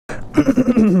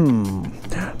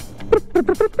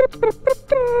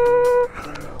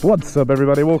What's up,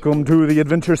 everybody? Welcome to the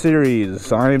Adventure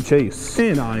Series. I am Chase.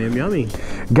 And I am Yummy.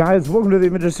 Guys, welcome to the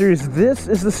Adventure Series. This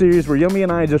is the series where Yummy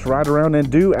and I just ride around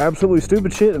and do absolutely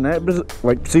stupid shit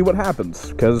and see what happens,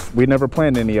 because we never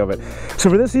planned any of it. So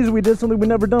for this season, we did something we've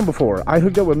never done before. I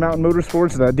hooked up with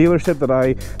Motorsports, that dealership that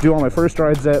I do all my first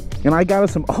rides at, and I got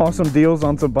us some awesome deals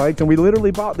on some bikes, and we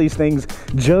literally bought these things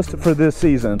just for this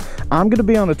season. I'm going to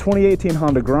be on a 2018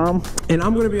 Honda Grom. And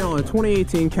I'm going to be on a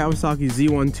 2018 Kawasaki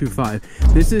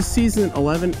Z125. This is season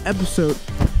 11 episode.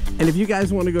 And if you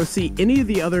guys want to go see any of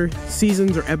the other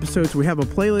seasons or episodes, we have a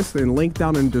playlist and link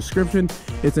down in the description.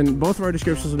 It's in both of our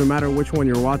descriptions, no matter which one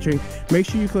you're watching. Make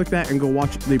sure you click that and go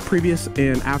watch the previous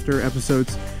and after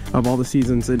episodes of all the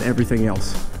seasons and everything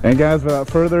else. And guys, without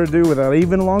further ado, without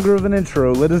even longer of an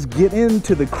intro, let us get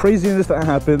into the craziness that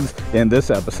happens in this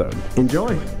episode.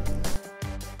 Enjoy.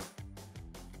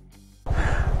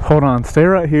 Hold on, stay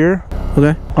right here.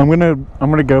 Okay. I'm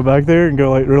gonna go back there and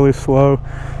go like really slow.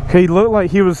 He looked like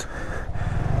he was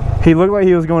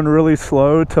going really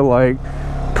slow to like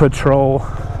patrol.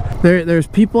 There's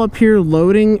people up here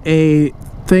loading a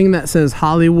thing that says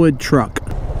Hollywood truck.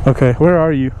 Okay, where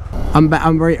are you? I'm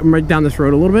right down this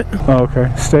road a little bit. Oh,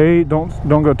 okay. Stay. Don't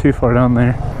go too far down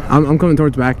there. I'm coming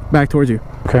towards back towards you.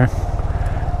 Okay.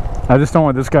 I just don't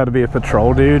want this guy to be a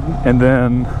patrol dude, and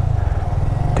then,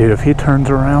 dude, if he turns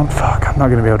around, fuck, I'm not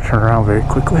gonna be able to turn around very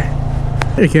quickly.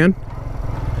 You can.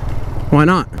 Why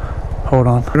not? Hold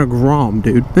on. In a Grom,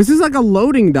 dude. This is like a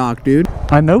loading dock, dude.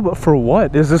 I know, but for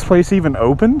what? Is this place even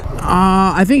opened?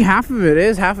 I think half of it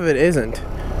is, half of it isn't.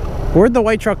 Where'd the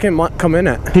white truck come in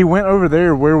at? He went over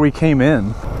there where we came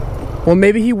in. Well,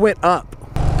 maybe he went up.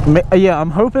 Yeah,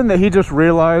 I'm hoping that he just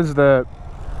realized that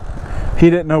he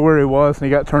didn't know where he was and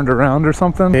he got turned around or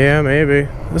something. Yeah, maybe.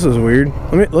 This is weird.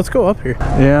 Let's go up here.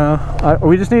 Yeah,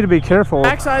 we just need to be careful.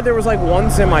 Backside there was like one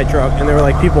semi truck and there were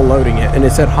like people loading it and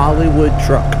it said Hollywood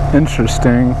truck.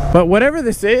 Interesting. But whatever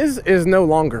this is no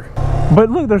longer.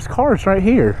 But look, there's cars right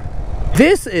here.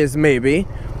 This is maybe,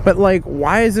 but like,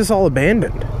 why is this all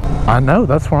abandoned? I know,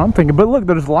 that's what I'm thinking. But look,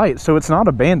 there's lights, so it's not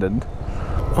abandoned.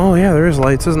 Oh yeah, there is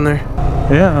lights, isn't there?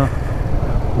 Yeah.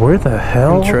 Where the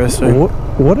hell? Interesting.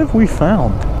 What have we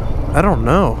found? I don't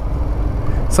know.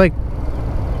 It's like,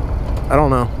 I don't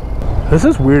know. This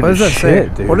is weird as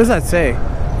shit, dude. What does that say?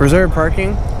 Reserved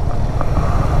parking?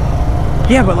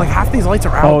 Yeah, but like half these lights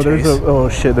are out. Oh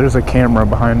shit, there's a camera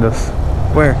behind us.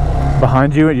 Where?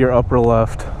 Behind you at your upper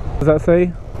left. What does that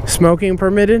say? Smoking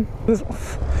permitted?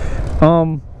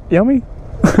 Yummy?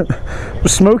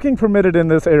 Smoking permitted in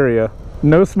this area.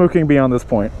 No smoking beyond this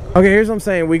point. Okay, here's what I'm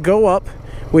saying. We go up,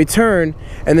 we turn,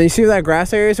 and then you see that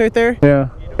grass area is right there? Yeah.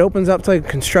 It opens up to like a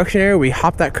construction area. We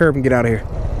hop that curb and get out of here.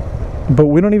 But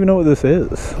we don't even know what this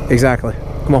is. Exactly.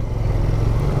 Come on.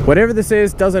 Whatever this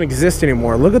is doesn't exist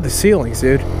anymore. Look at the ceilings,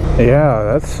 dude.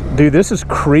 Yeah, dude, this is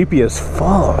creepy as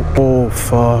fuck. Oh,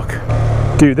 fuck.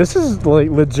 Dude, this is like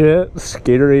legit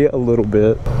scary a little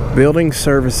bit. Building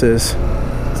services.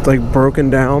 It's like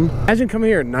broken down. Imagine coming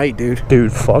here at night, dude.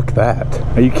 Dude, fuck that.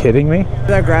 Are you kidding me?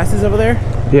 That grass is over there?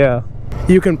 Yeah.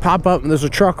 You can pop up and there's a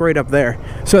truck right up there.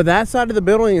 So that side of the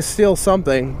building is still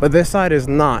something, but this side is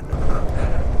not.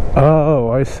 Oh,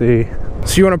 I see.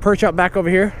 So you want to perch up back over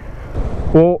here?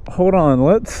 Well, hold on.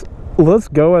 Let's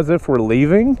go as if we're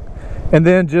leaving and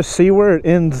then just see where it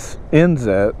ends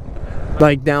at.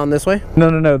 Like down this way?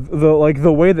 No.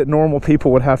 The way that normal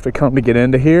people would have to come to get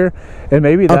into here, and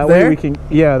maybe that way we can.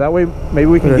 Yeah, that way maybe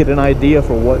we can get an idea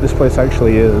for what this place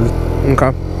actually is.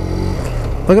 Okay.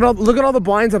 Look at all the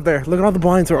blinds up there. Look at all the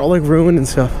blinds. They're all like ruined and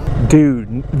stuff.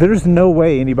 Dude, there's no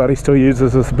way anybody still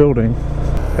uses this building.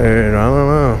 Dude, I don't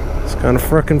know. It's kind of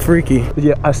freaking freaky.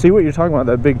 Yeah, I see what you're talking about.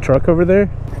 That big truck over there.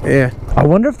 Yeah. I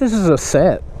wonder if this is a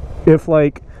set. If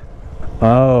like,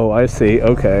 oh, I see.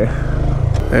 Okay.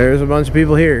 There's a bunch of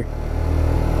people here.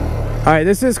 Alright,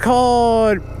 this is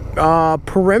called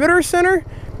Perimeter Center?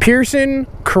 Pearson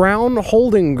Crown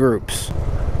Holding Groups.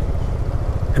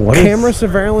 Camera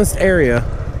surveillance area.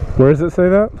 Where does it say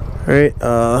that? Alright,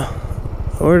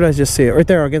 where did I just see it? Right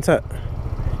there against that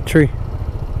tree.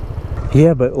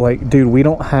 Yeah, but like, dude, we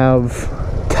don't have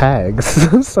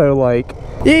tags. So like...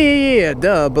 Yeah,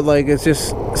 duh, but like, it's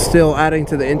just still adding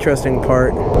to the interesting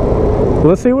part.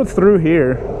 Let's see what's through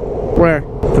here. Where?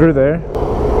 Through there.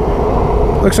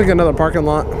 Looks like another parking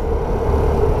lot.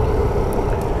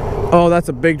 Oh, that's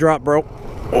a big drop, bro.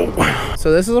 Oh.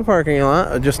 So this is a parking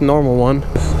lot, just normal one.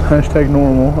 Hashtag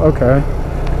normal, okay.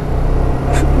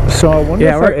 So I wonder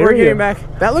if we're getting back.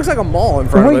 That looks like a mall in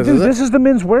front of us, dude, this is the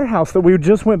men's warehouse that we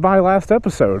just went by last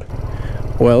episode.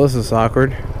 Well, this is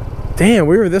awkward. Damn,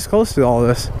 we were this close to all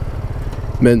this.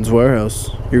 Men's Warehouse.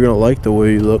 You're gonna like the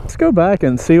way you look. Let's go back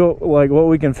and see what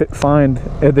we can find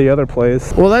at the other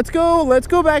place. Well, let's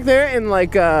go back there and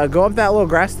like go up that little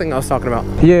grass thing I was talking about.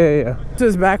 Yeah. This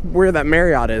is back where that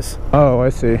Marietta is. Oh, I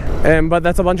see. But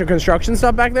that's a bunch of construction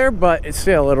stuff back there, but it's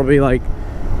still, it'll be like,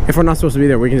 if we're not supposed to be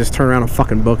there, we can just turn around and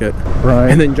fucking book it.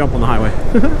 Right. And then jump on the highway.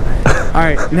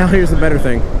 Alright, now here's the better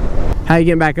thing. How you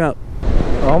getting back up?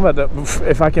 Oh, I'm about to,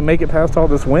 if I can make it past all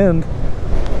this wind.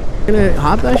 You gonna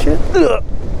hop that shit? Ugh.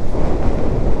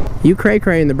 You cray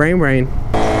in the brain.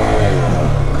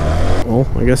 Well,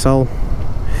 I guess I'll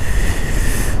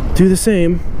do the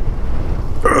same.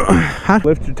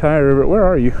 Lift your tire over. Where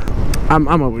are you? I'm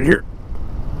over here.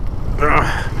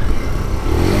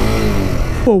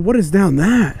 Whoa, what is down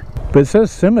that? But it says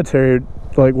cemetery.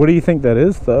 Like, what do you think that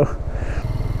is, though?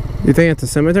 You think it's a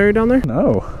cemetery down there?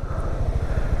 No.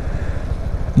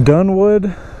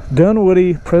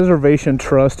 Dunwoody Preservation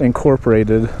Trust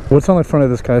Incorporated. What's on the front of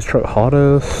this guy's truck?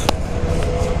 Hottest.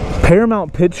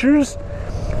 Paramount Pictures?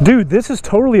 Dude, this is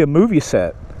totally a movie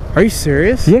set. Are you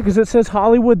serious? Yeah, because it says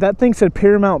Hollywood. That thing said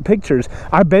Paramount Pictures.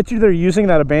 I bet you they're using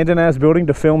that abandoned-ass building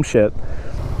to film shit.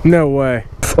 No way.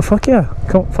 Fuck yeah.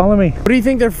 Come, follow me. What do you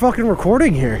think they're fucking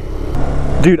recording here?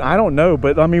 Dude, I don't know,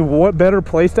 but I mean, what better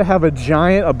place to have a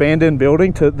giant abandoned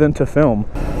building than to film?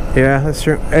 Yeah, that's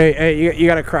true. Hey, you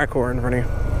got a crack whore in front of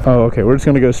you. Oh, okay. We're just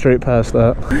gonna go straight past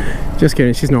that. Just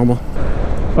kidding. She's normal.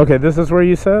 Okay, this is where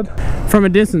you said? From a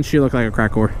distance, she looked like a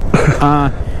crack whore.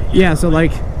 Yeah. So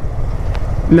like,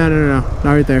 no, not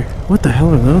right there. What the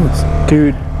hell are those,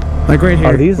 dude? Like right here.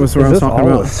 Are these? Was where I was talking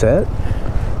about. A set?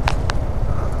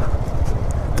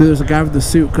 Dude, there's a guy with the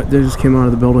suit that just came out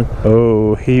of the building.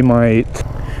 Oh, he might.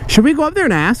 Should we go up there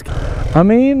and ask? I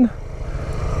mean,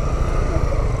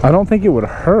 I don't think it would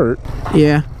hurt.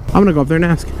 Yeah, I'm gonna go up there and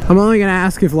ask. I'm only gonna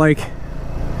ask if like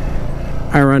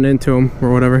I run into him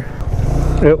or whatever.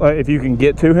 If you can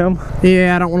get to him?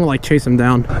 Yeah, I don't want to like chase him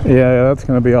down. Yeah, that's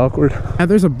gonna be awkward. Yeah,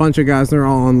 there's a bunch of guys, they're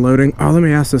all unloading. Oh, let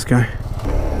me ask this guy.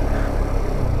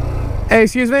 Hey,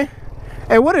 excuse me?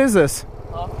 Hey, what is this?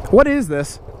 Huh? What is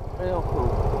this?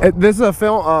 This is a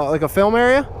film, like a film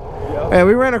area? Yeah. And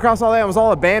we ran across all that, it was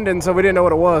all abandoned, so we didn't know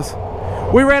what it was.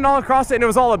 We ran all across it and it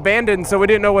was all abandoned, so we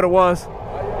didn't know what it was.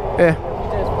 Yeah.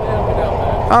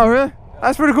 Oh, really?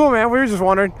 That's pretty cool, man. We were just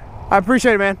wondering. I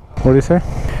appreciate it, man. What do you say?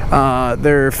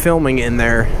 They're filming in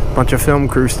there. Bunch of film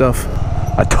crew stuff.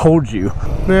 I told you.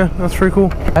 Yeah, that's pretty cool.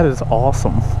 That is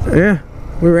awesome. Yeah.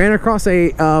 We ran across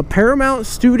a Paramount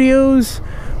Studios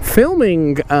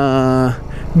filming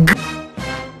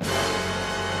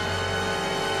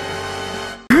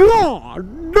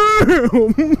God damn!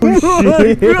 Oh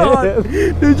my God!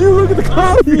 Did you look at the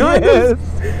car behind us?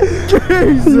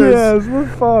 Jesus! Yes, we're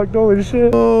fucked. Holy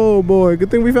shit! Oh boy! Good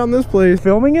thing we found this place.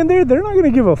 Filming in there, they're not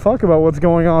gonna give a fuck about what's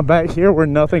going on back here where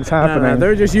nothing's happening. No,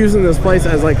 they're just using this place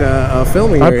as like a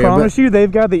filming area. I promise you,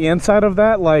 they've got the inside of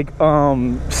that like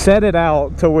set it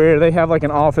out to where they have like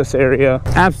an office area.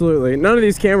 Absolutely. None of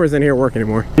these cameras in here work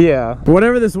anymore. Yeah.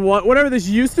 Whatever this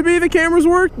used to be, the cameras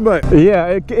worked, but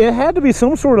yeah, it had to be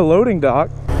some sort of loading dock.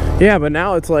 Yeah, but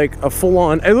now it's like a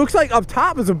full-on. It looks like up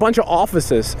top is a bunch of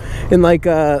offices, and like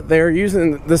they're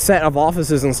using the set of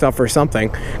offices and stuff for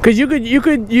something. Because you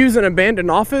could use an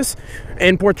abandoned office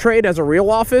and portray it as a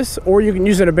real office, or you can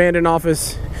use an abandoned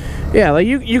office. Yeah, like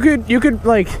you could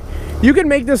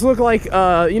make this look like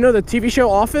you know, the TV show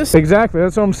Office. Exactly,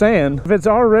 that's what I'm saying. If it's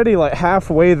already like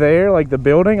halfway there, like the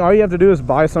building, all you have to do is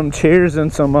buy some chairs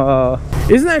and some.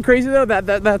 Isn't that crazy though?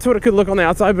 That's what it could look on the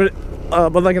outside, but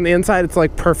like on the inside, it's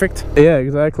like perfect. Yeah,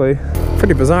 exactly.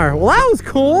 Pretty bizarre. Well, that was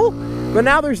cool, but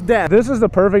now there's death. This is the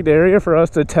perfect area for us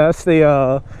to test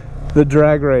the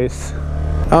drag race.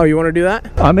 Oh, you want to do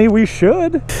that? I mean, we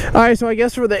should. All right, so I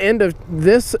guess for the end of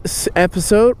this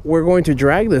episode, we're going to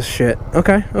drag this shit.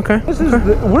 Okay.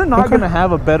 We're not going to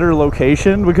have a better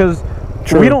location because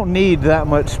we don't need that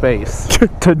much space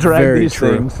to drag these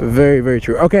things. Very, very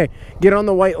true. Okay, get on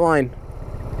the white line.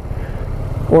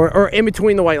 Or in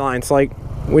between the white lines, like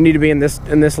we need to be in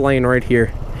this lane right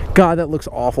here. God, that looks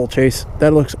awful, Chase.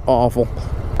 That looks awful.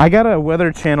 I got a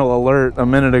Weather Channel alert a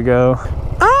minute ago.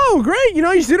 Oh, great! You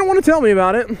know, you didn't want to tell me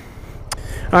about it. All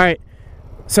right,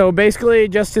 so basically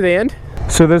just to the end.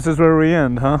 So this is where we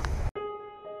end, huh?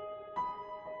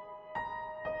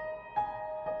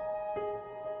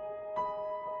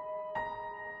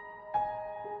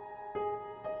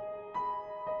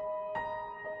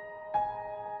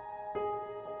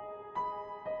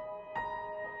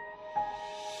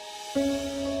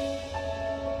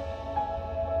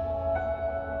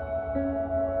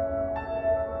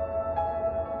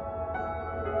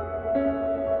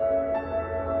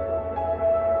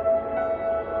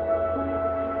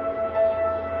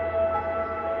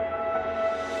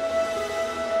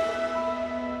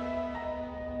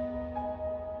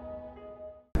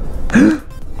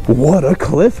 What a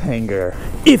cliffhanger.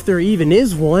 If there even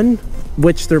is one,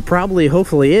 which there probably,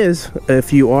 hopefully is.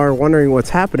 If you are wondering what's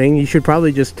happening, you should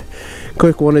probably just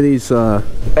click one of these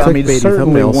clickbaity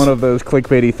certainly thumbnails. One of those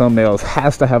clickbaity thumbnails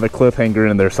has to have a cliffhanger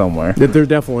in there somewhere. There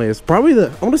definitely is. Probably I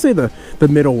want to say the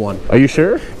middle one. Are you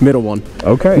sure? Middle one.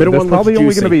 Okay. Middle There's one probably looks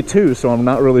only going to juicy. be 2, so I'm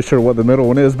not really sure what the middle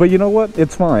one is. But you know what?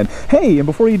 It's fine. Hey, and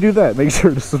before you do that, make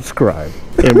sure to subscribe.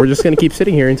 And we're just going to keep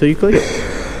sitting here until you click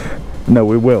it. No,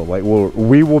 we will. Like,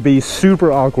 we will be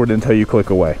super awkward until you click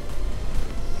away.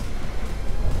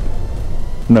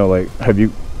 No, like,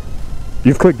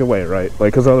 you've clicked away, right?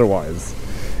 Like, because otherwise,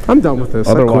 I'm done with this.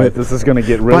 this is going to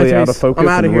get really out of focus I'm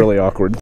outta and here. really awkward.